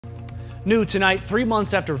New tonight, 3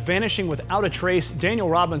 months after vanishing without a trace, Daniel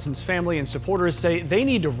Robinson's family and supporters say they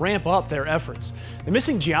need to ramp up their efforts. The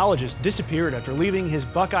missing geologist disappeared after leaving his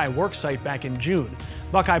Buckeye worksite back in June.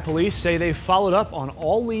 Buckeye police say they followed up on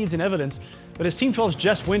all leads and evidence, but as Team 12's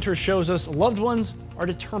Jess Winters shows us, loved ones are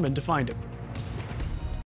determined to find him.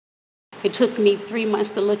 It took me 3 months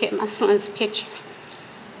to look at my son's picture.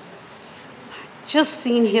 Just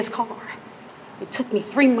seen his car. It took me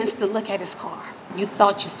 3 months to look at his car. You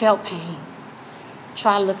thought you felt pain.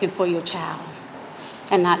 Try looking for your child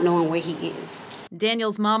and not knowing where he is.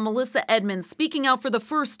 Daniel's mom, Melissa Edmonds, speaking out for the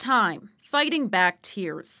first time, fighting back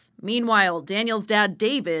tears. Meanwhile, Daniel's dad,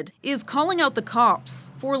 David, is calling out the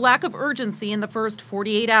cops for lack of urgency in the first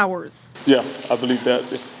 48 hours. Yeah, I believe that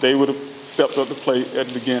if they would have stepped up to plate at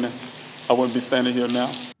the beginning, I wouldn't be standing here now.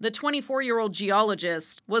 The 24-year-old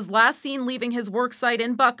geologist was last seen leaving his worksite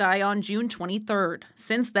in Buckeye on June 23rd.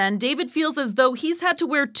 Since then, David feels as though he's had to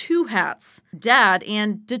wear two hats, dad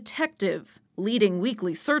and detective, leading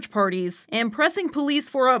weekly search parties and pressing police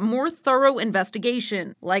for a more thorough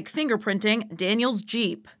investigation, like fingerprinting Daniel's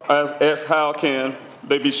Jeep. I asked how can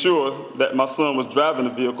they be sure that my son was driving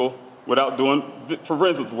the vehicle without doing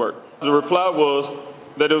forensics work. The reply was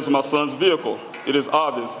that it was my son's vehicle. It is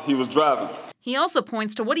obvious he was driving. He also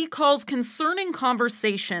points to what he calls concerning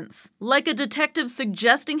conversations, like a detective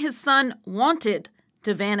suggesting his son wanted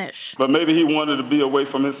to vanish. But maybe he wanted to be away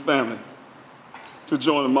from his family, to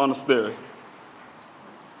join a monastery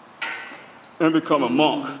and become a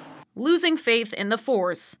monk. Losing faith in the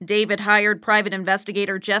force, David hired private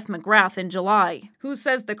investigator Jeff McGrath in July, who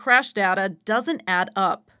says the crash data doesn't add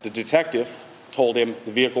up. The detective told him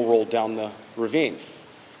the vehicle rolled down the ravine.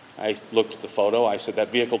 I looked at the photo. I said, that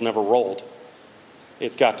vehicle never rolled.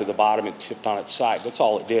 It got to the bottom and tipped on its side. That's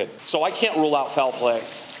all it did. So I can't rule out foul play.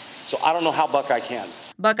 So I don't know how Buckeye can.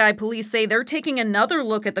 Buckeye police say they're taking another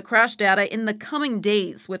look at the crash data in the coming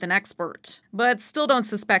days with an expert, but still don't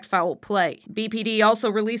suspect foul play. BPD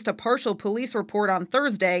also released a partial police report on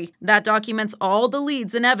Thursday that documents all the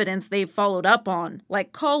leads and evidence they've followed up on,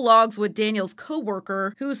 like call logs with Daniel's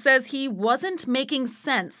co-worker who says he wasn't making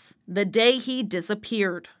sense the day he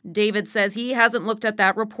disappeared. David says he hasn't looked at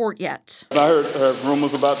that report yet. I heard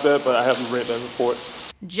rumors about that, but I haven't read that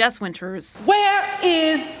report. Jess Winters. Where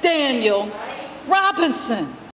is Daniel Robinson?